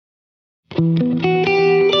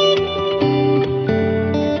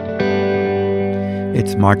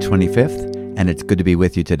It's March 25th, and it's good to be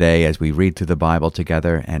with you today as we read through the Bible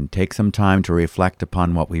together and take some time to reflect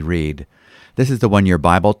upon what we read. This is the One-Year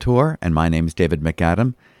Bible Tour, and my name is David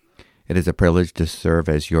MacAdam. It is a privilege to serve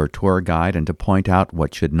as your tour guide and to point out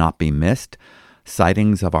what should not be missed,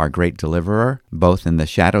 sightings of our great deliverer, both in the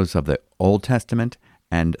shadows of the Old Testament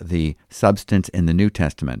and the substance in the New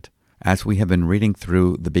Testament. As we have been reading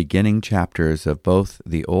through the beginning chapters of both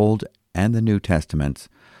the Old and the New Testaments,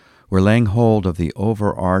 we're laying hold of the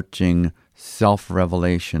overarching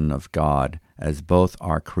self-revelation of God as both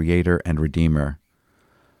our Creator and Redeemer.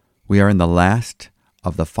 We are in the last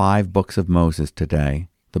of the 5 books of Moses today,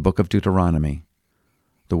 the book of Deuteronomy.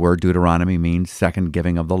 The word Deuteronomy means second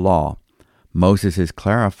giving of the law. Moses is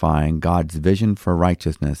clarifying God's vision for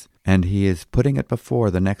righteousness, and he is putting it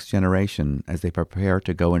before the next generation as they prepare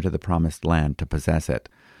to go into the promised land to possess it.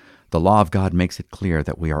 The law of God makes it clear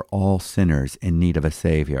that we are all sinners in need of a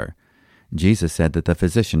Savior. Jesus said that the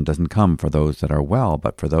physician doesn't come for those that are well,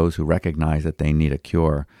 but for those who recognize that they need a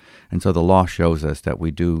cure. And so the law shows us that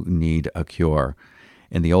we do need a cure.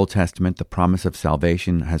 In the Old Testament, the promise of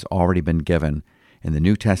salvation has already been given. In the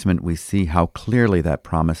New Testament, we see how clearly that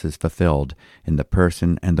promise is fulfilled in the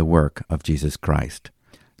person and the work of Jesus Christ.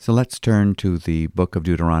 So let's turn to the book of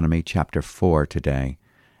Deuteronomy, chapter 4 today,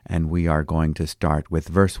 and we are going to start with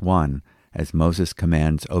verse 1 as Moses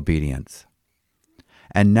commands obedience.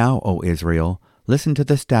 And now, O Israel, listen to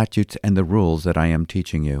the statutes and the rules that I am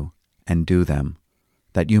teaching you, and do them,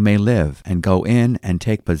 that you may live and go in and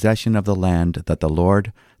take possession of the land that the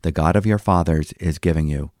Lord, the God of your fathers, is giving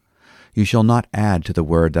you. You shall not add to the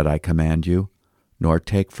word that I command you, nor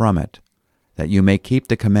take from it, that you may keep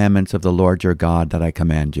the commandments of the Lord your God that I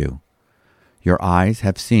command you. Your eyes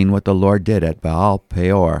have seen what the Lord did at Baal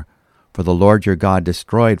Peor, for the Lord your God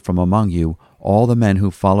destroyed from among you all the men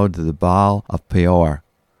who followed the Baal of Peor.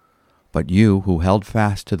 But you who held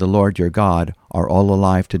fast to the Lord your God are all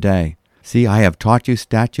alive today. See, I have taught you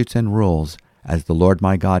statutes and rules, as the Lord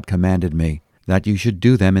my God commanded me, that you should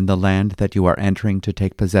do them in the land that you are entering to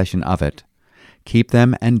take possession of it. Keep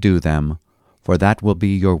them and do them, for that will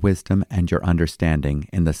be your wisdom and your understanding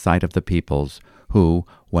in the sight of the peoples, who,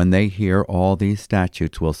 when they hear all these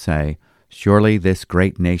statutes, will say, Surely this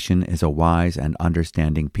great nation is a wise and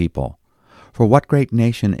understanding people. For what great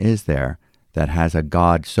nation is there that has a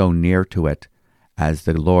God so near to it as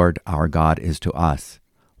the Lord our God is to us,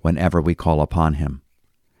 whenever we call upon him?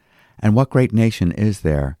 And what great nation is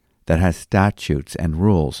there that has statutes and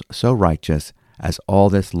rules so righteous as all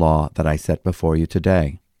this law that I set before you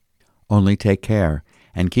today? Only take care,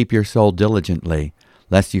 and keep your soul diligently,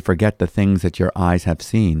 lest you forget the things that your eyes have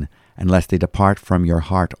seen, and lest they depart from your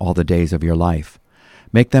heart all the days of your life.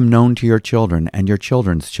 Make them known to your children and your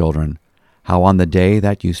children's children, how on the day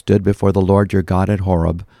that you stood before the Lord your God at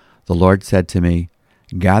Horeb, the Lord said to me,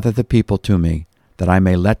 Gather the people to me, that I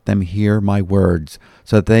may let them hear my words,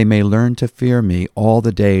 so that they may learn to fear me all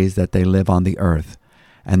the days that they live on the earth,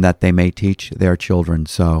 and that they may teach their children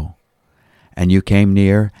so. And you came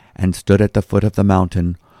near and stood at the foot of the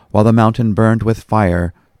mountain, while the mountain burned with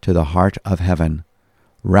fire to the heart of heaven,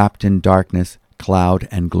 wrapped in darkness, cloud,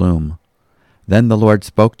 and gloom. Then the Lord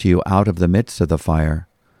spoke to you out of the midst of the fire.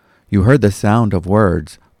 You heard the sound of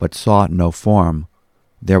words, but saw no form.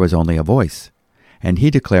 There was only a voice. And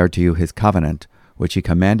he declared to you his covenant, which he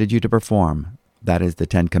commanded you to perform, that is the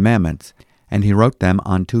 10 Commandments, and he wrote them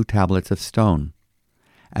on 2 tablets of stone.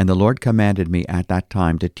 And the Lord commanded me at that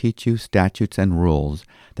time to teach you statutes and rules,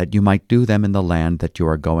 that you might do them in the land that you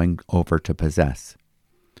are going over to possess.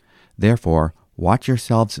 Therefore, watch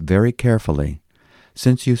yourselves very carefully,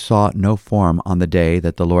 since you saw no form on the day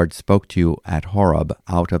that the Lord spoke to you at Horeb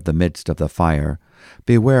out of the midst of the fire.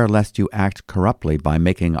 Beware lest you act corruptly by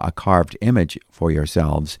making a carved image for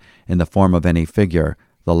yourselves in the form of any figure,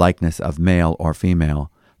 the likeness of male or female,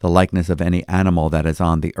 the likeness of any animal that is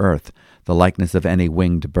on the earth, the likeness of any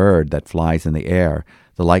winged bird that flies in the air,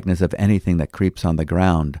 the likeness of anything that creeps on the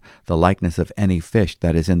ground, the likeness of any fish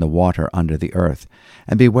that is in the water under the earth.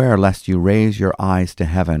 And beware lest you raise your eyes to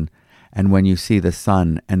heaven, and when you see the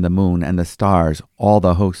sun and the moon and the stars, all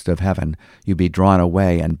the host of heaven, you be drawn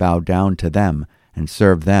away and bow down to them, and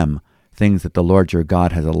serve them, things that the Lord your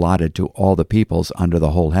God has allotted to all the peoples under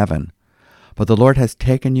the whole heaven. But the Lord has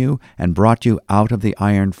taken you and brought you out of the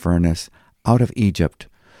iron furnace, out of Egypt,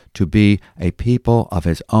 to be a people of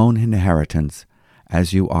his own inheritance,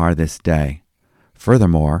 as you are this day.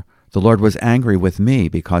 Furthermore, the Lord was angry with me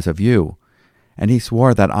because of you, and he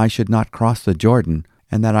swore that I should not cross the Jordan,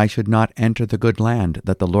 and that I should not enter the good land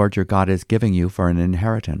that the Lord your God is giving you for an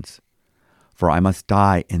inheritance. for I must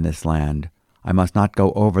die in this land. I must not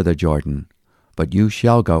go over the Jordan. But you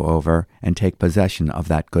shall go over and take possession of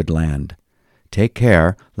that good land. Take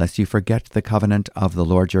care lest you forget the covenant of the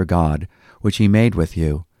Lord your God, which he made with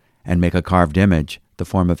you, and make a carved image, the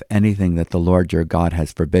form of anything that the Lord your God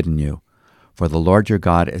has forbidden you. For the Lord your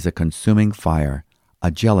God is a consuming fire,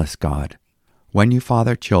 a jealous God. When you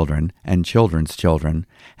father children and children's children,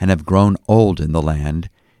 and have grown old in the land,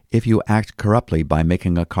 if you act corruptly by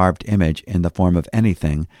making a carved image in the form of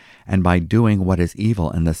anything, and by doing what is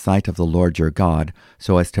evil in the sight of the Lord your God,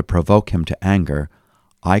 so as to provoke him to anger,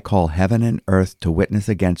 I call heaven and earth to witness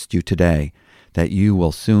against you today, that you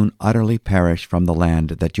will soon utterly perish from the land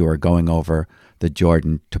that you are going over the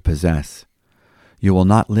Jordan to possess. You will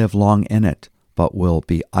not live long in it, but will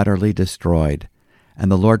be utterly destroyed.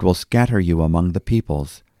 And the Lord will scatter you among the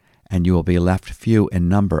peoples, and you will be left few in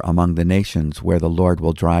number among the nations where the Lord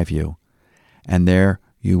will drive you. And there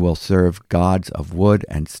you will serve gods of wood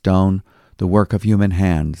and stone, the work of human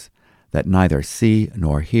hands, that neither see,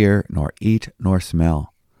 nor hear, nor eat, nor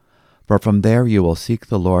smell. But from there you will seek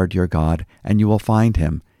the Lord your God, and you will find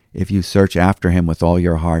him, if you search after him with all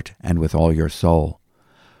your heart and with all your soul.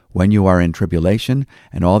 When you are in tribulation,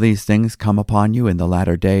 and all these things come upon you in the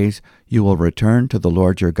latter days, you will return to the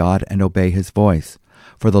Lord your God and obey his voice.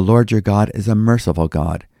 For the Lord your God is a merciful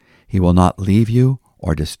God. He will not leave you,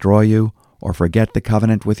 or destroy you, or forget the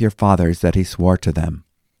covenant with your fathers that he swore to them.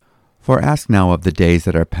 For ask now of the days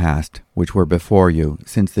that are past, which were before you,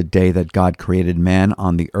 since the day that God created man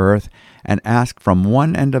on the earth, and ask from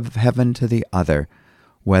one end of heaven to the other,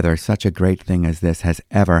 whether such a great thing as this has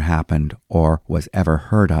ever happened, or was ever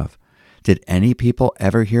heard of. Did any people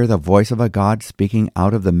ever hear the voice of a God speaking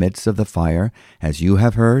out of the midst of the fire, as you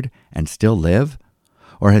have heard, and still live?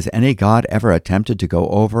 Or has any God ever attempted to go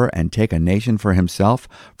over and take a nation for himself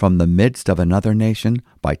from the midst of another nation,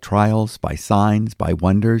 by trials, by signs, by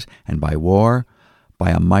wonders, and by war,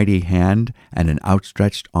 by a mighty hand and an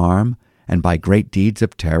outstretched arm, and by great deeds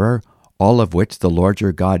of terror, all of which the Lord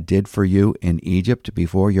your God did for you in Egypt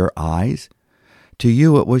before your eyes? To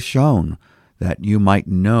you it was shown, that you might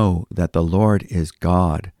know that the Lord is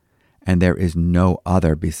God, and there is no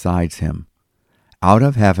other besides him. Out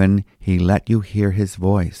of heaven he let you hear his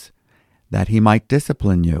voice, that he might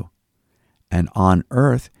discipline you. And on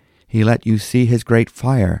earth he let you see his great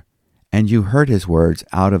fire, and you heard his words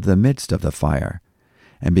out of the midst of the fire.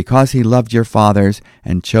 And because he loved your fathers,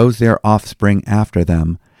 and chose their offspring after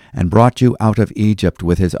them, and brought you out of Egypt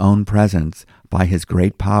with his own presence, by his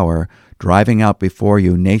great power, driving out before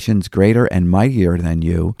you nations greater and mightier than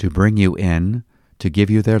you, to bring you in, to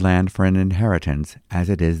give you their land for an inheritance, as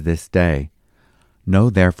it is this day.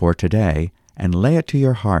 Know therefore today, and lay it to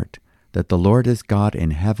your heart, that the Lord is God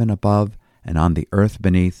in heaven above, and on the earth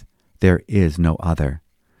beneath. There is no other.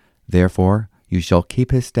 Therefore you shall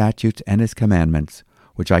keep his statutes and his commandments,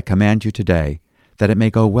 which I command you today, that it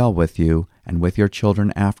may go well with you and with your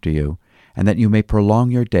children after you, and that you may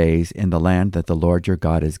prolong your days in the land that the Lord your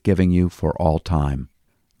God is giving you for all time.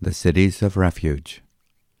 The cities of refuge.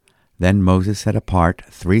 Then Moses set apart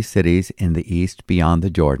 3 cities in the east beyond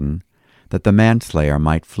the Jordan, that the manslayer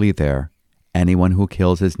might flee there, anyone who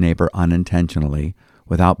kills his neighbor unintentionally,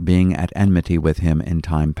 without being at enmity with him in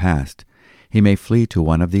time past. He may flee to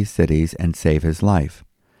one of these cities and save his life.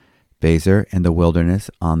 Bezer in the wilderness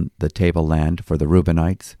on the tableland for the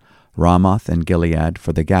Reubenites, Ramoth in Gilead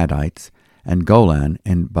for the Gadites, and Golan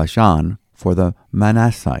in Bashan for the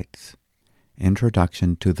Manassites.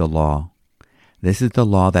 Introduction to the Law. This is the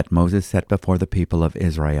law that Moses set before the people of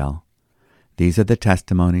Israel. These are the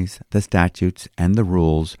testimonies, the statutes, and the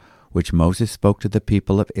rules which Moses spoke to the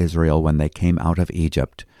people of Israel when they came out of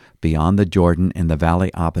Egypt, beyond the Jordan in the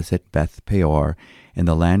valley opposite Beth Peor, in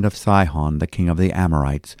the land of Sihon the king of the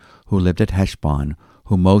Amorites, who lived at Heshbon,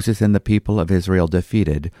 whom Moses and the people of Israel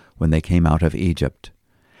defeated when they came out of Egypt.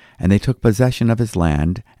 And they took possession of his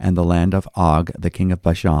land, and the land of Og the king of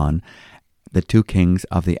Bashan, the 2 kings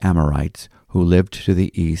of the Amorites, who lived to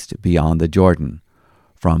the east beyond the Jordan,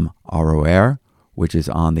 from Aroer, which is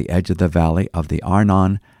on the edge of the valley of the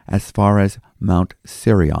Arnon, as far as Mount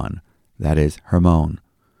Sirion, that is Hermon,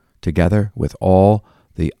 together with all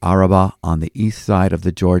the Arabah on the east side of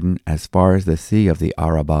the Jordan, as far as the sea of the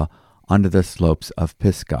Arabah, under the slopes of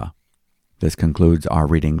Pisgah. This concludes our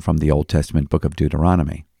reading from the Old Testament book of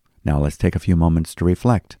Deuteronomy. Now let's take a few moments to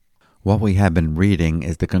reflect. What we have been reading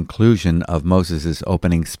is the conclusion of Moses'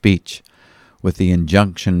 opening speech, with the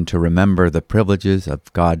injunction to remember the privileges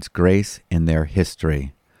of God's grace in their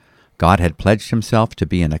history. God had pledged himself to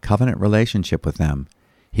be in a covenant relationship with them.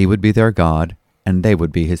 He would be their God, and they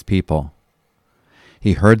would be his people.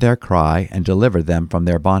 He heard their cry and delivered them from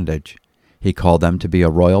their bondage. He called them to be a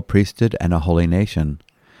royal priesthood and a holy nation.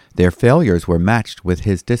 Their failures were matched with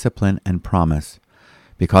his discipline and promise.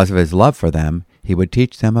 Because of his love for them, he would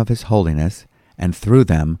teach them of his holiness, and through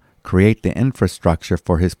them create the infrastructure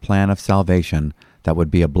for his plan of salvation that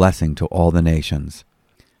would be a blessing to all the nations.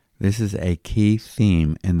 This is a key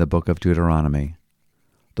theme in the book of Deuteronomy.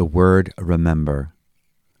 The word remember.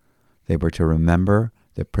 They were to remember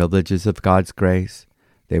the privileges of God's grace.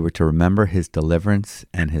 They were to remember his deliverance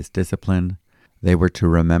and his discipline. They were to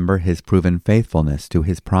remember his proven faithfulness to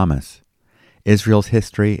his promise. Israel's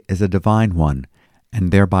history is a divine one,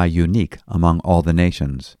 and thereby unique among all the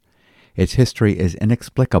nations. Its history is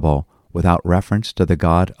inexplicable without reference to the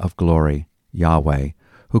God of glory, Yahweh,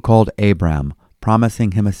 who called Abram,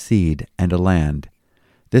 promising him a seed and a land.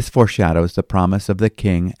 This foreshadows the promise of the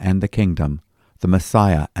king and the kingdom, the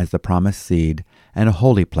Messiah as the promised seed, and a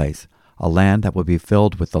holy place, a land that will be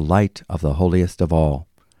filled with the light of the holiest of all.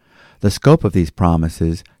 The scope of these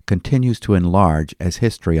promises continues to enlarge as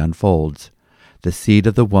history unfolds. The seed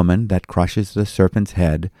of the woman that crushes the serpent's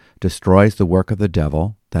head destroys the work of the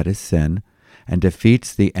devil, that is sin, and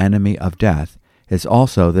defeats the enemy of death, is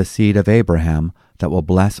also the seed of Abraham that will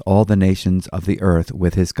bless all the nations of the earth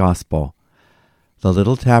with his gospel. The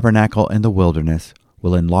little tabernacle in the wilderness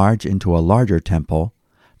will enlarge into a larger temple.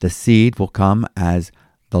 The seed will come as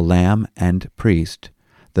the lamb and priest.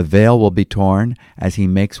 The veil will be torn as he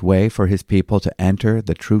makes way for his people to enter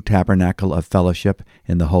the true tabernacle of fellowship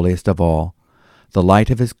in the holiest of all. The light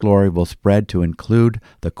of his glory will spread to include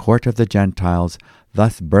the court of the Gentiles,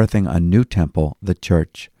 thus birthing a new temple, the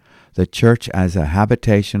church. The church, as a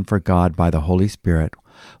habitation for God by the Holy Spirit,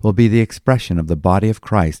 will be the expression of the body of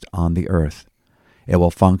Christ on the earth. It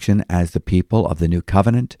will function as the people of the new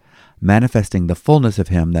covenant, manifesting the fullness of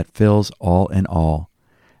him that fills all in all.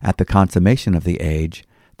 At the consummation of the age,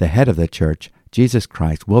 the head of the church, Jesus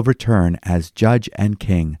Christ, will return as judge and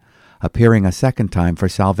king, appearing a second time for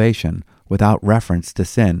salvation, without reference to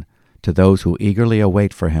sin, to those who eagerly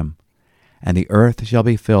await for him. And the earth shall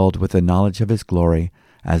be filled with the knowledge of his glory,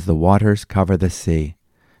 as the waters cover the sea.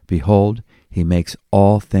 Behold, he makes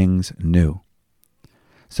all things new.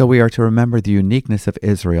 So we are to remember the uniqueness of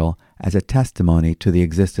Israel as a testimony to the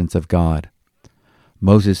existence of God.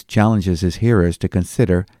 Moses challenges his hearers to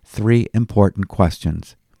consider three important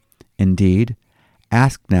questions. Indeed,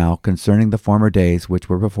 ask now concerning the former days which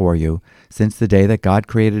were before you, since the day that God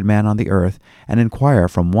created man on the earth, and inquire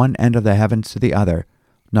from one end of the heavens to the other.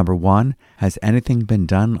 Number 1, has anything been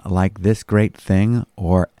done like this great thing,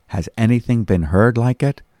 or has anything been heard like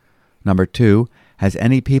it? Number 2, has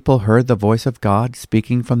any people heard the voice of God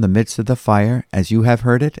speaking from the midst of the fire, as you have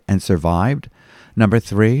heard it, and survived? Number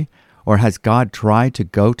 3, or has God tried to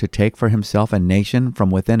go to take for himself a nation from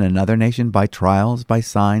within another nation by trials, by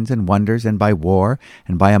signs and wonders, and by war,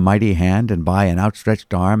 and by a mighty hand, and by an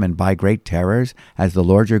outstretched arm, and by great terrors, as the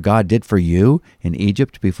Lord your God did for you in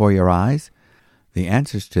Egypt before your eyes? The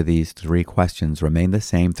answers to these three questions remain the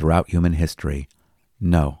same throughout human history.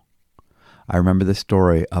 No. I remember the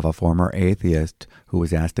story of a former atheist who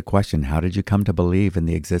was asked the question, how did you come to believe in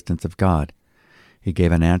the existence of God? He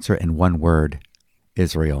gave an answer in one word,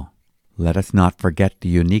 Israel. Let us not forget the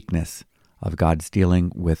uniqueness of God's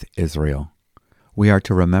dealing with Israel. We are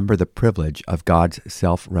to remember the privilege of God's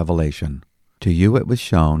self-revelation. To you it was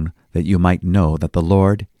shown that you might know that the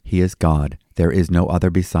Lord, he is God. There is no other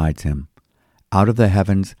besides him. Out of the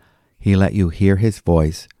heavens he let you hear his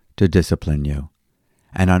voice to discipline you.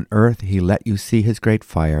 And on earth he let you see his great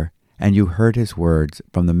fire, and you heard his words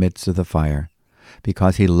from the midst of the fire.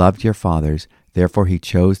 Because he loved your fathers, therefore he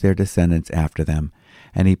chose their descendants after them,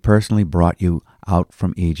 and he personally brought you out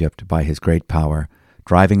from Egypt by his great power,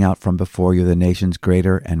 driving out from before you the nations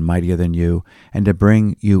greater and mightier than you, and to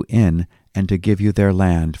bring you in and to give you their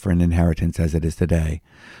land for an inheritance as it is today.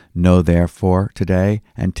 Know therefore today,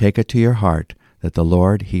 and take it to your heart, that the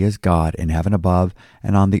Lord, he is God in heaven above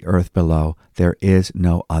and on the earth below. There is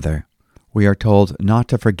no other. We are told not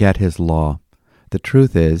to forget his law. The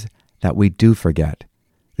truth is that we do forget.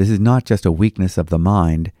 This is not just a weakness of the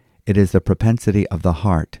mind, it is the propensity of the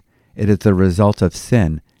heart. It is the result of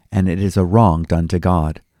sin, and it is a wrong done to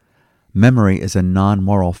God. Memory is a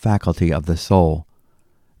non-moral faculty of the soul.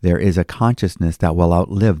 There is a consciousness that will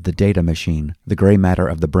outlive the data machine, the gray matter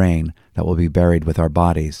of the brain that will be buried with our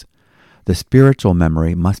bodies. The spiritual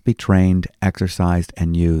memory must be trained, exercised,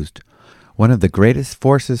 and used. One of the greatest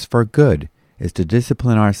forces for good is to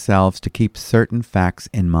discipline ourselves to keep certain facts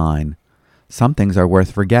in mind. Some things are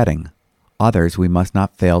worth forgetting. Others we must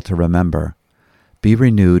not fail to remember. Be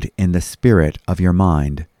renewed in the spirit of your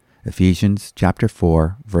mind. Ephesians chapter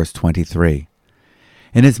 4, verse 23.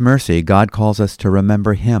 In his mercy, God calls us to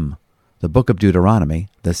remember him. The book of Deuteronomy,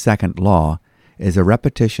 the second law, is a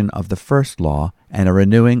repetition of the first law and a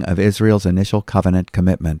renewing of Israel's initial covenant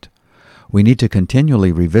commitment. We need to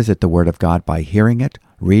continually revisit the Word of God by hearing it,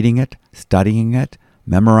 reading it, studying it,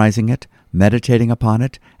 memorizing it, meditating upon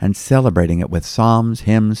it, and celebrating it with psalms,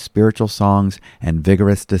 hymns, spiritual songs, and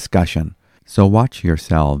vigorous discussion. So watch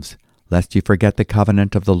yourselves, lest you forget the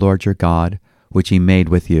covenant of the Lord your God, which he made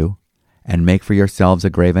with you, and make for yourselves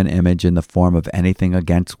a graven image in the form of anything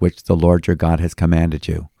against which the Lord your God has commanded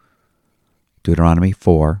you. Deuteronomy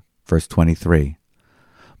 4, verse 23.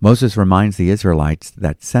 Moses reminds the Israelites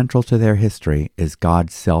that central to their history is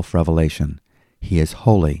God's self-revelation. He is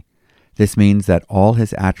holy. This means that all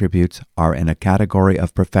his attributes are in a category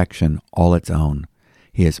of perfection all its own.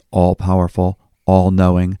 He is all-powerful,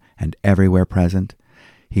 all-knowing, and everywhere present.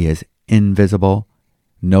 He is invisible.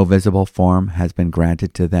 No visible form has been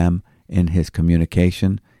granted to them in his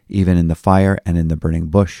communication, even in the fire and in the burning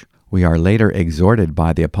bush. We are later exhorted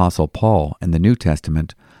by the Apostle Paul in the New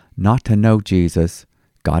Testament not to know Jesus,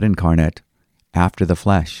 God incarnate, after the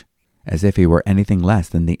flesh, as if he were anything less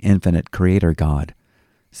than the infinite Creator God.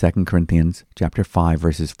 2 Corinthians chapter 5,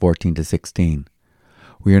 verses 14 to 16.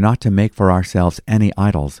 We are not to make for ourselves any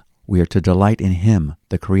idols. We are to delight in him,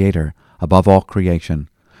 the Creator, above all creation.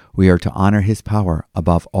 We are to honor his power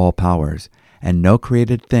above all powers, and no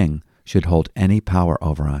created thing should hold any power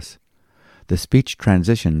over us. The speech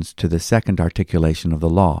transitions to the second articulation of the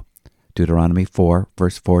law. Deuteronomy 4,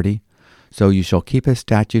 verse 40. So you shall keep his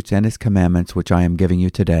statutes and his commandments which I am giving you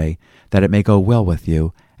today, that it may go well with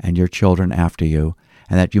you and your children after you,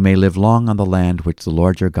 and that you may live long on the land which the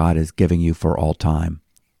Lord your God is giving you for all time.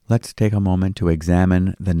 Let's take a moment to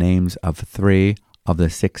examine the names of 3 of the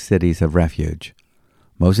 6 cities of refuge.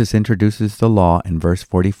 Moses introduces the law in verse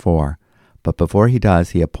 44, but before he does,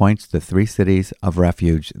 he appoints the 3 cities of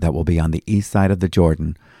refuge that will be on the east side of the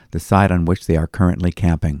Jordan, the side on which they are currently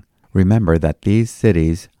camping. Remember that these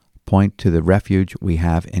cities point to the refuge we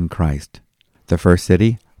have in Christ. The first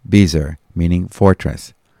city, Bezer, meaning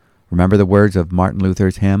fortress. Remember the words of Martin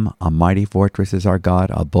Luther's hymn, "A mighty fortress is our God,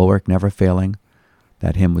 a bulwark never failing."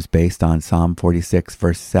 That hymn was based on Psalm 46,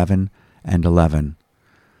 verse 7 and 11.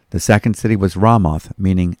 The second city was Ramoth,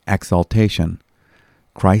 meaning exaltation.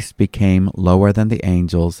 Christ became lower than the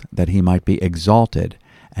angels that he might be exalted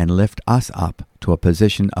and lift us up to a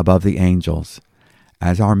position above the angels.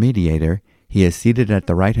 As our mediator, he is seated at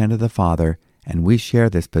the right hand of the Father, and we share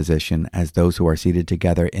this position as those who are seated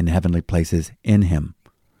together in heavenly places in him.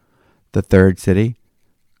 The third city,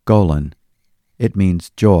 Golan. It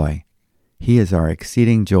means joy. He is our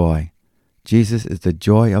exceeding joy. Jesus is the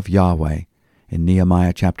joy of Yahweh in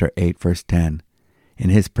Nehemiah chapter 8, verse 10. In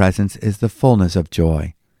his presence is the fullness of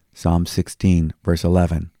joy. Psalm 16, verse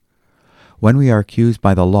 11. When we are accused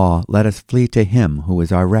by the law, let us flee to him who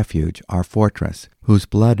is our refuge, our fortress, whose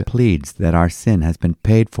blood pleads that our sin has been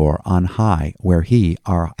paid for on high, where he,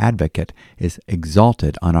 our advocate, is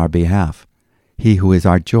exalted on our behalf. He who is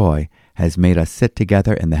our joy has made us sit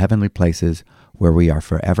together in the heavenly places where we are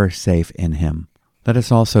forever safe in him. Let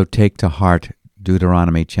us also take to heart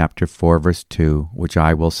Deuteronomy chapter 4, verse 2, which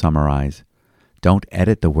I will summarize. Don't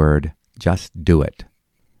edit the word, just do it.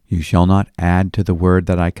 You shall not add to the word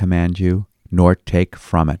that I command you, nor take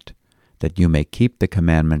from it, that you may keep the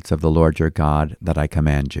commandments of the Lord your God that I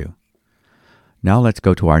command you. Now let's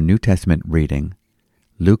go to our New Testament reading,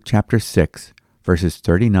 Luke chapter 6, verses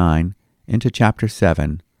 39 into chapter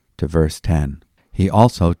 7 to verse 10. He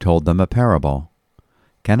also told them a parable.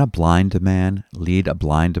 Can a blind man lead a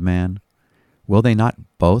blind man? Will they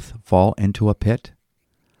not both fall into a pit?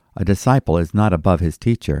 A disciple is not above his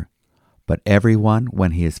teacher, but everyone,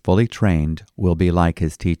 when he is fully trained, will be like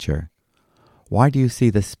his teacher. Why do you see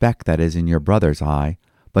the speck that is in your brother's eye,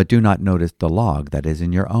 but do not notice the log that is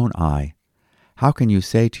in your own eye? How can you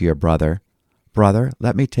say to your brother, "Brother,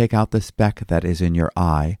 let me take out the speck that is in your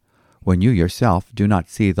eye," when you yourself do not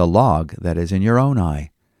see the log that is in your own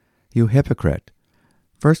eye? You hypocrite!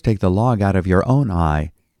 First take the log out of your own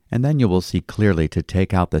eye, and then you will see clearly to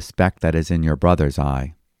take out the speck that is in your brother's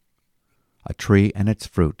eye. A tree and its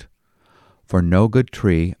fruit. For no good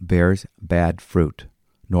tree bears bad fruit,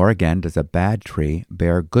 nor again does a bad tree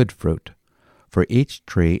bear good fruit. For each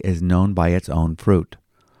tree is known by its own fruit.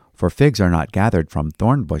 For figs are not gathered from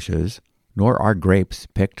thorn bushes, nor are grapes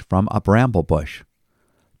picked from a bramble bush.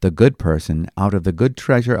 The good person out of the good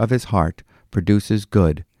treasure of his heart produces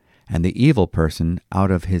good, and the evil person out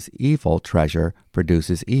of his evil treasure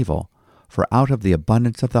produces evil. For out of the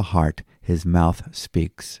abundance of the heart his mouth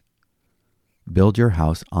speaks. Build your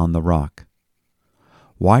house on the rock.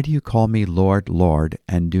 Why do you call me Lord, Lord,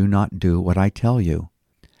 and do not do what I tell you?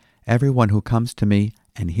 Everyone who comes to me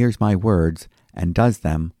and hears my words and does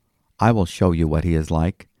them, I will show you what he is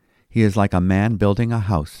like. He is like a man building a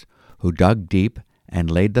house, who dug deep and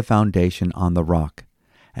laid the foundation on the rock.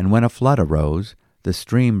 And when a flood arose, the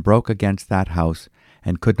stream broke against that house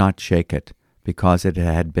and could not shake it, because it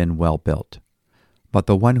had been well built. But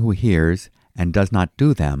the one who hears and does not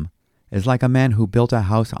do them is like a man who built a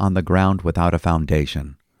house on the ground without a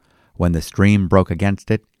foundation. When the stream broke against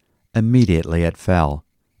it, immediately it fell,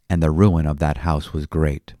 and the ruin of that house was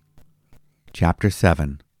great. Chapter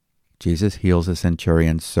 7. Jesus heals a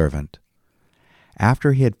centurion's servant.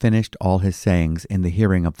 After he had finished all his sayings in the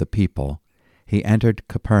hearing of the people, he entered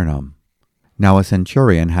Capernaum. Now a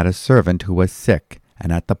centurion had a servant who was sick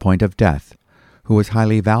and at the point of death, who was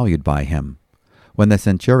highly valued by him. When the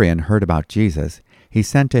centurion heard about Jesus, he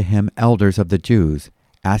sent to him elders of the Jews,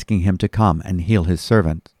 asking him to come and heal his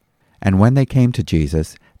servant. And when they came to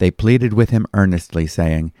Jesus, they pleaded with him earnestly,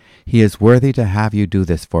 saying, "He is worthy to have you do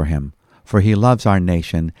this for him, for he loves our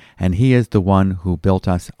nation, and he is the one who built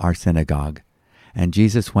us our synagogue." And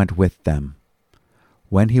Jesus went with them.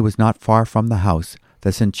 When he was not far from the house,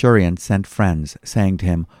 the centurion sent friends, saying to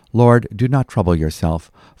him, "Lord, do not trouble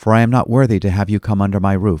yourself, for I am not worthy to have you come under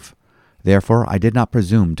my roof. Therefore I did not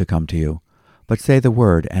presume to come to you. But say the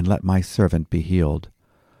word, and let my servant be healed.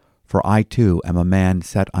 For I too am a man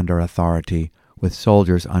set under authority, with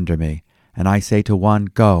soldiers under me. And I say to one,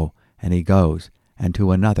 'Go,' and he goes, and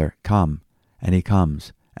to another, 'Come,' and he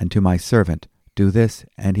comes, and to my servant, 'Do this,'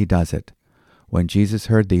 and he does it." When Jesus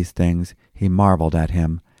heard these things, he marveled at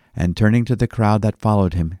him, and turning to the crowd that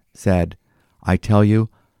followed him, said, "I tell you,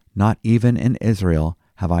 not even in Israel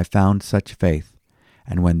have I found such faith."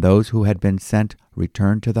 And when those who had been sent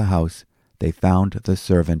returned to the house, they found the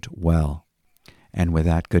servant well. And with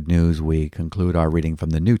that good news, we conclude our reading from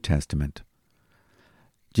the New Testament.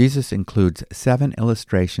 Jesus includes 7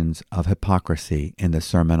 illustrations of hypocrisy in the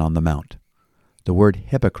Sermon on the Mount. The word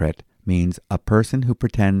hypocrite means a person who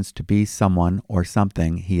pretends to be someone or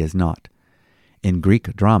something he is not. In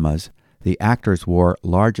Greek dramas, the actors wore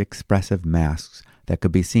large expressive masks that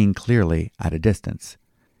could be seen clearly at a distance.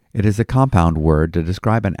 It is a compound word to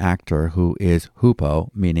describe an actor who is hupo,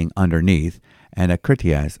 meaning underneath, and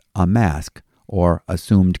akritias, a mask, or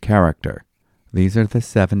assumed character. These are the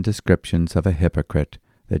 7 descriptions of a hypocrite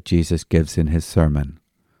that Jesus gives in his sermon.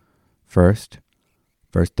 First,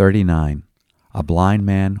 verse 39, a blind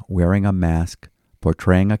man wearing a mask,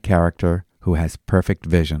 portraying a character who has perfect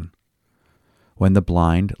vision. When the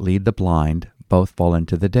blind lead the blind, both fall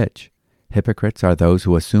into the ditch. Hypocrites are those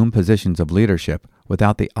who assume positions of leadership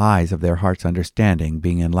without the eyes of their heart's understanding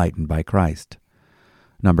being enlightened by Christ.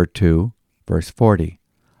 Number 2, verse 40,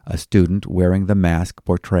 a student wearing the mask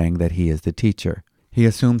portraying that he is the teacher. He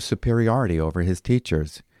assumes superiority over his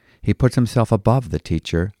teachers. He puts himself above the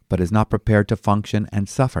teacher, but is not prepared to function and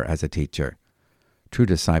suffer as a teacher. True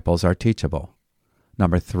disciples are teachable.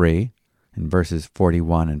 Number 3, in verses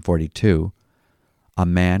 41 and 42, a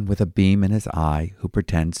man with a beam in his eye who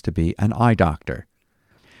pretends to be an eye doctor.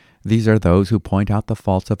 These are those who point out the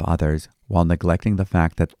faults of others while neglecting the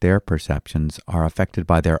fact that their perceptions are affected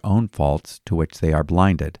by their own faults to which they are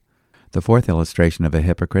blinded. The 4th illustration of a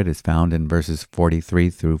hypocrite is found in verses 43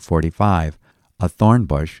 through 45, a thorn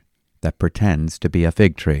bush that pretends to be a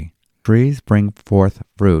fig tree. Trees bring forth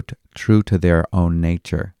fruit true to their own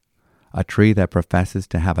nature. A tree that professes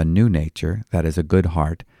to have a new nature, that is a good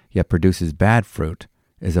heart, yet produces bad fruit,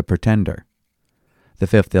 is a pretender. The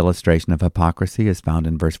 5th illustration of hypocrisy is found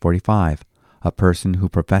in verse 45, a person who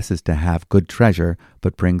professes to have good treasure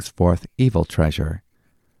but brings forth evil treasure.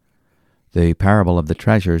 The parable of the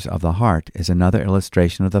treasures of the heart is another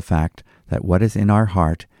illustration of the fact that what is in our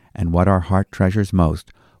heart and what our heart treasures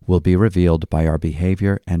most will be revealed by our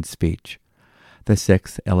behavior and speech. The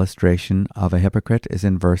 6th illustration of a hypocrite is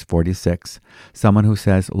in verse 46, someone who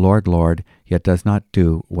says, "Lord, Lord," yet does not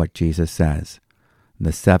do what Jesus says.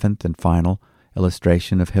 The 7th and final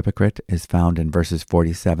illustration of hypocrite is found in verses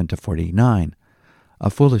 47 to 49, a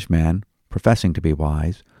foolish man, professing to be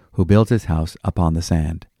wise, who builds his house upon the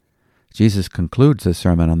sand. Jesus concludes the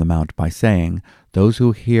Sermon on the Mount by saying, those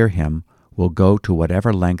who hear him will go to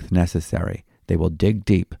whatever length necessary. They will dig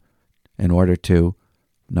deep in order to,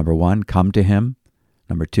 number 1, come to him,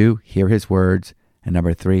 number 2, hear his words, and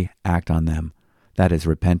number 3, act on them. That is,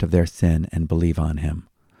 repent of their sin and believe on him.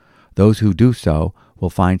 Those who do so will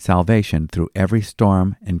find salvation through every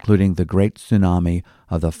storm, including the great tsunami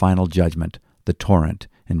of the final judgment, the torrent,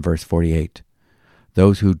 in verse 48.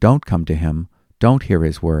 Those who don't come to him, don't hear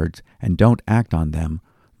his words, and don't act on them,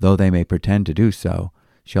 though they may pretend to do so,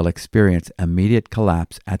 shall experience immediate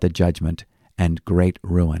collapse at the judgment and great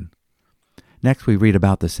ruin. Next we read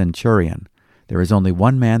about the centurion. There is only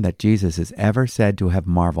one man that Jesus is ever said to have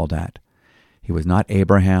marveled at. He was not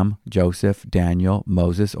Abraham, Joseph, Daniel,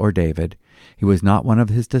 Moses, or David. He was not one of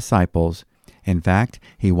his disciples. In fact,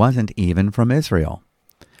 he wasn't even from Israel.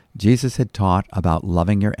 Jesus had taught about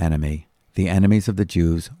loving your enemy. The enemies of the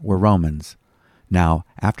Jews were Romans. Now,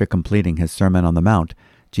 after completing his Sermon on the Mount,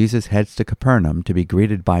 Jesus heads to Capernaum to be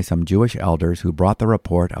greeted by some Jewish elders who brought the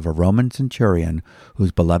report of a Roman centurion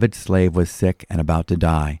whose beloved slave was sick and about to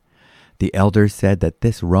die. The elders said that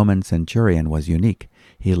this Roman centurion was unique.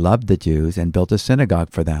 He loved the Jews and built a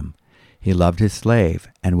synagogue for them. He loved his slave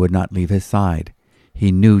and would not leave his side.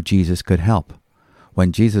 He knew Jesus could help.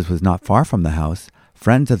 When Jesus was not far from the house,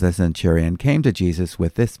 friends of the centurion came to Jesus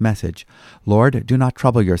with this message, "Lord, do not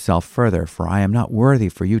trouble yourself further, for I am not worthy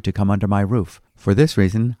for you to come under my roof. For this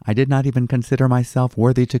reason I did not even consider myself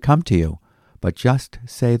worthy to come to you. But just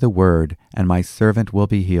say the word, and my servant will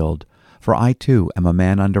be healed. For I too am a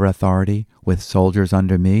man under authority, with soldiers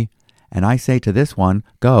under me. And I say to this one,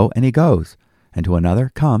 'Go,' and he goes, and to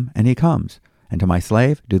another, 'Come,' and he comes, and to my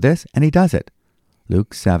slave, 'Do this,' and he does it."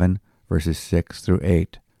 Luke 7, verses 6 through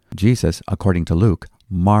 8. Jesus, according to Luke,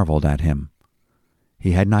 marveled at him.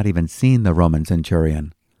 He had not even seen the Roman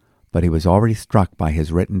centurion, but he was already struck by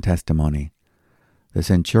his written testimony. The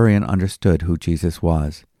centurion understood who Jesus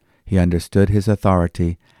was. He understood his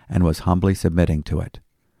authority and was humbly submitting to it.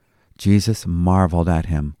 Jesus marveled at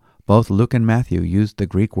him. Both Luke and Matthew used the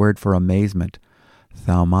Greek word for amazement,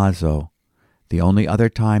 thaumazo. The only other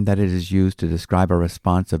time that it is used to describe a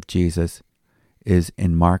response of Jesus is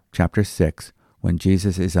in Mark chapter 6, when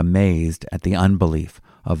Jesus is amazed at the unbelief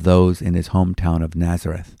of those in his hometown of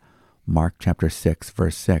Nazareth. Mark chapter 6,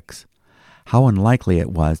 verse 6. How unlikely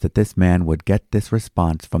it was that this man would get this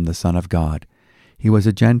response from the Son of God. He was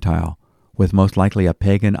a Gentile, with most likely a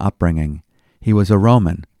pagan upbringing. He was a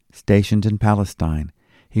Roman, stationed in Palestine.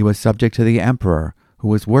 He was subject to the emperor, who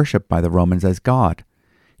was worshipped by the Romans as God.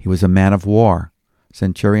 He was a man of war.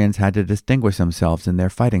 Centurions had to distinguish themselves in their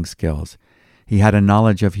fighting skills. He had a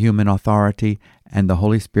knowledge of human authority, and the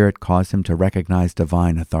Holy Spirit caused him to recognize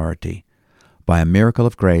divine authority. By a miracle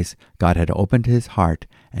of grace, God had opened his heart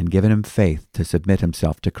and given him faith to submit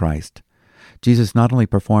himself to Christ. Jesus not only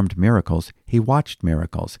performed miracles, he watched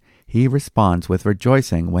miracles. He responds with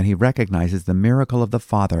rejoicing when he recognizes the miracle of the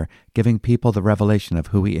Father giving people the revelation of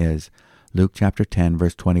who he is. Luke chapter 10,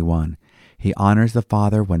 verse 21. He honors the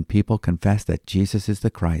Father when people confess that Jesus is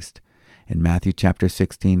the Christ. In Matthew chapter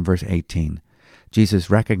 16, verse 18. Jesus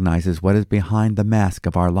recognizes what is behind the mask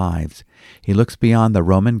of our lives. He looks beyond the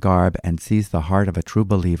Roman garb and sees the heart of a true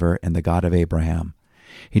believer in the God of Abraham.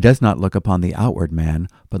 He does not look upon the outward man,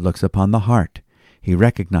 but looks upon the heart. He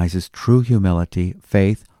recognizes true humility,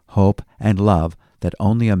 faith, hope, and love that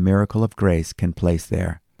only a miracle of grace can place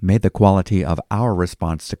there. May the quality of our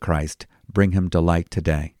response to Christ bring him delight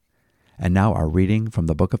today. And now our reading from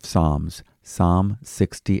the book of Psalms, Psalm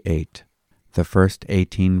 68, the first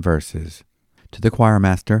 18 verses. To the choir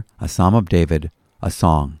master, a psalm of David, a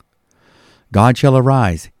song. God shall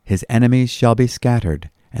arise, his enemies shall be scattered,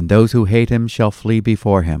 and those who hate him shall flee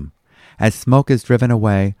before him. As smoke is driven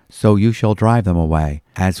away, so you shall drive them away.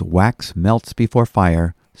 As wax melts before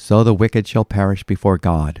fire, so the wicked shall perish before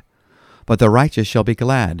God. But the righteous shall be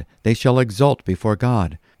glad, they shall exult before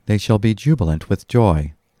God, they shall be jubilant with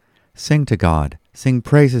joy. Sing to God, sing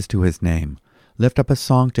praises to his name. Lift up a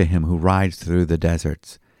song to him who rides through the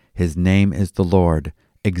deserts. His name is the Lord.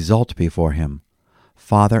 Exult before him.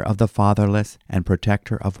 Father of the fatherless and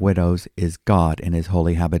protector of widows is God in his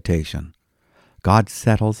holy habitation. God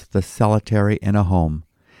settles the solitary in a home.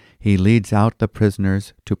 He leads out the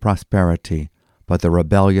prisoners to prosperity, but the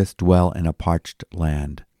rebellious dwell in a parched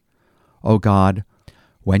land. O God,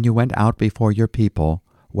 when you went out before your people,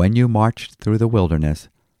 when you marched through the wilderness,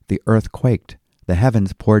 the earth quaked, the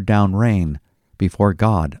heavens poured down rain, before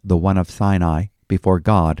God, the one of Sinai, before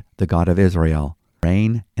God, the God of Israel.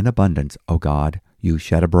 Rain in abundance, O God, you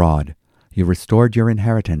shed abroad. You restored your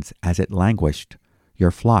inheritance as it languished.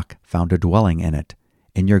 Your flock found a dwelling in it.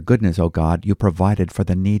 In your goodness, O God, you provided for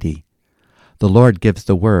the needy. The Lord gives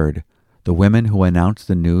the word. The women who announce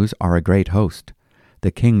the news are a great host.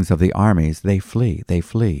 The kings of the armies, they flee, they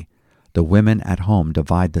flee. The women at home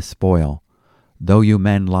divide the spoil. Though you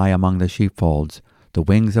men lie among the sheepfolds, the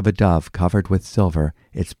wings of a dove covered with silver,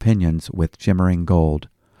 its pinions with shimmering gold.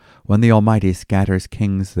 When the Almighty scatters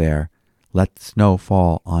kings there, let snow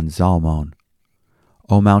fall on Zalmon.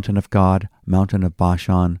 O mountain of God, mountain of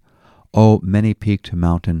Bashan, O many-peaked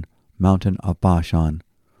mountain, mountain of Bashan.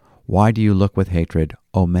 Why do you look with hatred,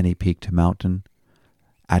 O many-peaked mountain?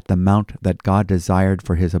 At the mount that God desired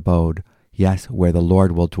for his abode, yes, where the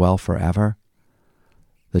Lord will dwell forever?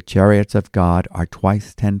 The chariots of God are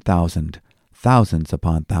twice 10,000, thousands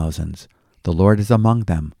upon thousands. The Lord is among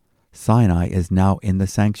them. Sinai is now in the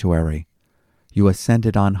sanctuary. You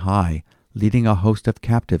ascended on high, leading a host of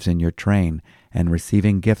captives in your train, and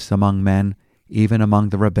receiving gifts among men, even among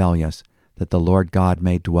the rebellious, that the Lord God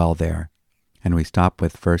may dwell there. And we stop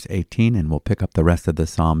with verse 18, and we'll pick up the rest of the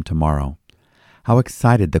psalm tomorrow. How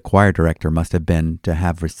excited the choir director must have been to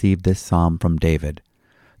have received this psalm from David.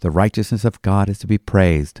 The righteousness of God is to be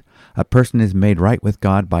praised. A person is made right with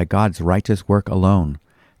God by God's righteous work alone.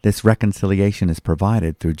 This reconciliation is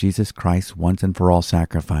provided through Jesus Christ's once and for all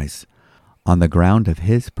sacrifice. On the ground of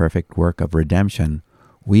his perfect work of redemption,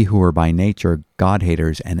 we who were by nature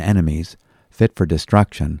God-haters and enemies, fit for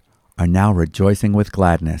destruction, are now rejoicing with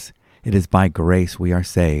gladness. It is by grace we are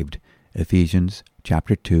saved. Ephesians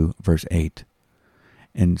chapter 2, verse 8.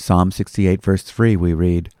 In Psalm 68, verse 3, we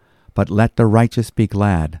read, "But let the righteous be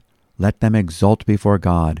glad. Let them exult before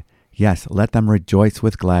God. Yes, let them rejoice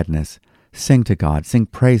with gladness. Sing to God, sing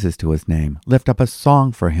praises to his name. Lift up a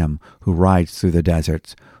song for him who rides through the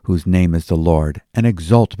deserts, whose name is the Lord, and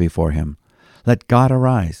exult before him. Let God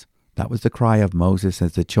arise." That was the cry of Moses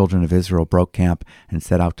as the children of Israel broke camp and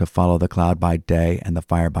set out to follow the cloud by day and the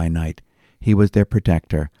fire by night. He was their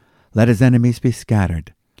protector. Let his enemies be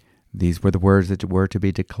scattered. These were the words that were to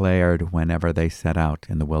be declared whenever they set out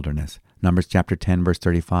in the wilderness. Numbers chapter 10, verse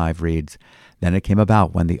 35 reads, "Then it came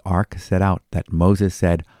about when the ark set out that Moses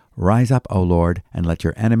said, 'Rise up, O Lord, and let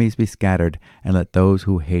your enemies be scattered, and let those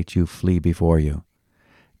who hate you flee before you.'"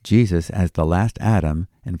 Jesus, as the last Adam,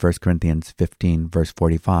 in 1 Corinthians 15, verse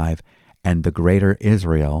 45, and the greater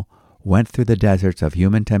Israel, went through the deserts of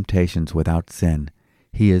human temptations without sin.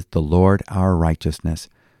 He is the Lord our righteousness.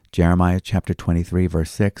 Jeremiah chapter 23,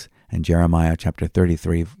 verse 6, and Jeremiah chapter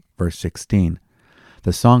 33, verse 16.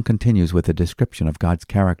 The song continues with a description of God's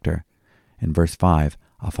character. In verse 5,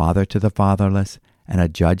 "A father to the fatherless and a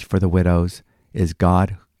judge for the widows is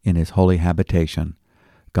God in his holy habitation.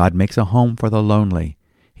 God makes a home for the lonely.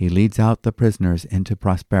 He leads out the prisoners into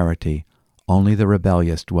prosperity. Only the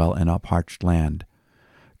rebellious dwell in a parched land."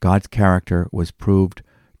 God's character was proved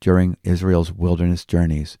during Israel's wilderness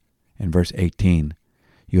journeys. In verse 18,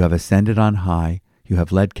 "You have ascended on high. You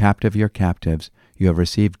have led captive your captives. You have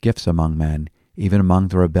received gifts among men, even among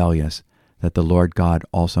the rebellious, that the Lord God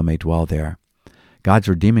also may dwell there." God's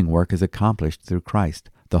redeeming work is accomplished through Christ,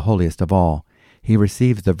 the holiest of all. He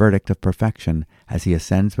receives the verdict of perfection as he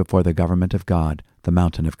ascends before the government of God, the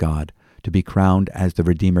mountain of God, to be crowned as the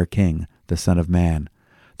Redeemer King, the Son of Man.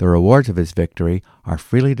 The rewards of his victory are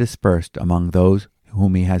freely dispersed among those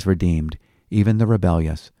whom he has redeemed, even the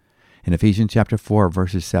rebellious. In Ephesians chapter 4,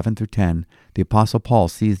 verses 7 through 10, the Apostle Paul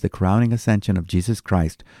sees the crowning ascension of Jesus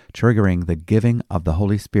Christ triggering the giving of the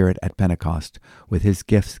Holy Spirit at Pentecost, with his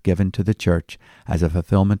gifts given to the church as a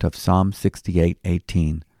fulfillment of Psalm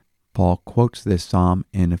 68:18. Paul quotes this psalm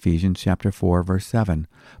in Ephesians chapter 4, verse 7.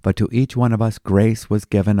 "But to each one of us grace was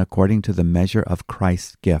given according to the measure of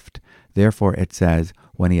Christ's gift. Therefore it says,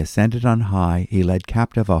 when he ascended on high, he led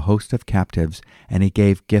captive a host of captives, and he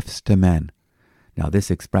gave gifts to men." Now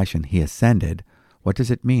this expression, "he ascended," what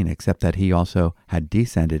does it mean except that he also had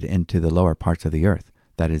descended into the lower parts of the earth,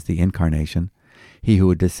 that is, the incarnation? He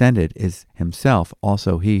who descended is himself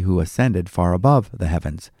also he who ascended far above the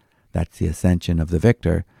heavens. That's the ascension of the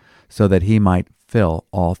victor, so that he might fill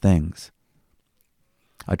all things.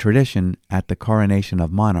 A tradition at the coronation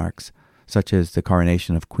of monarchs, such as the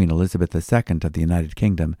coronation of Queen Elizabeth II of the United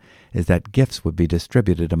Kingdom, is that gifts would be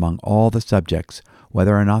distributed among all the subjects,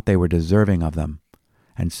 whether or not they were deserving of them.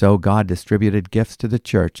 And so God distributed gifts to the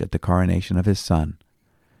church at the coronation of his Son.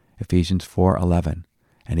 Ephesians 4:11,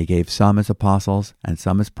 "And he gave some as apostles, and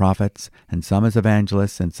some as prophets, and some as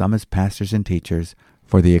evangelists, and some as pastors and teachers,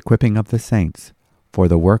 for the equipping of the saints, for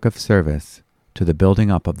the work of service, to the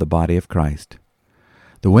building up of the body of Christ."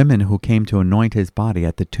 The women who came to anoint his body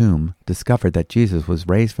at the tomb discovered that Jesus was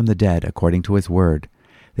raised from the dead according to his word.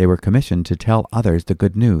 They were commissioned to tell others the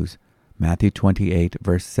good news. Matthew 28,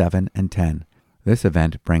 verse 7 and 10. This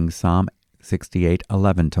event brings Psalm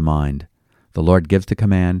 68:11 to mind. The Lord gives the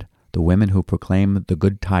command. The women who proclaim the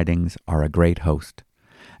good tidings are a great host.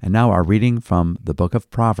 And now our reading from the book of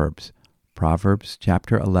Proverbs. Proverbs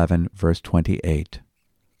chapter 11, verse 28.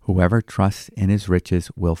 "Whoever trusts in his riches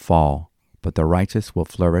will fall, but the righteous will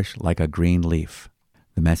flourish like a green leaf."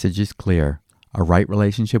 The message is clear. A right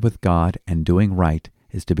relationship with God and doing right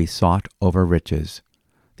is to be sought over riches.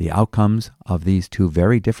 The outcomes of these two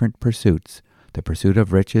very different pursuits, the pursuit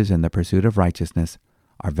of riches and the pursuit of righteousness,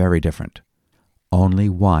 are very different. Only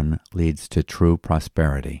one leads to true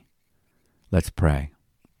prosperity. Let's pray.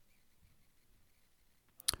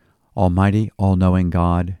 Almighty, all-knowing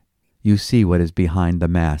God, you see what is behind the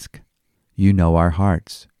mask. You know our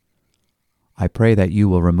hearts. I pray that you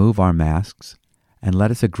will remove our masks and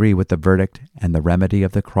let us agree with the verdict and the remedy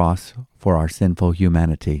of the cross for our sinful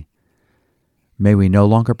humanity. May we no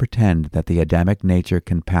longer pretend that the Adamic nature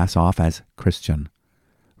can pass off as Christian.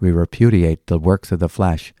 We repudiate the works of the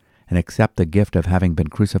flesh and accept the gift of having been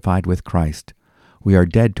crucified with Christ. We are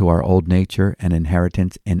dead to our old nature and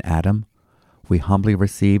inheritance in Adam. We humbly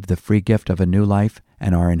receive the free gift of a new life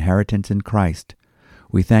and our inheritance in Christ.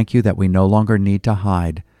 We thank you that we no longer need to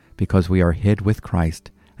hide because we are hid with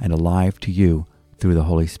Christ and alive to you through the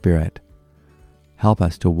Holy Spirit. Help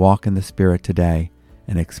us to walk in the Spirit today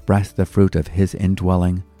and express the fruit of His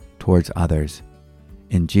indwelling towards others.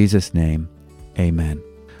 In Jesus' name, amen.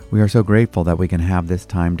 We are so grateful that we can have this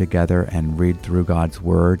time together and read through God's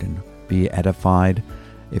Word and be edified.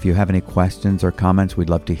 If you have any questions or comments, we'd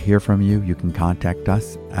love to hear from you. You can contact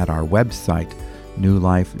us at our website,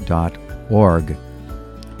 newlife.org,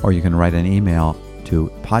 or you can write an email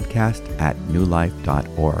to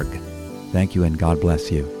podcast@newlife.org. Thank you and God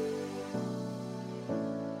bless you.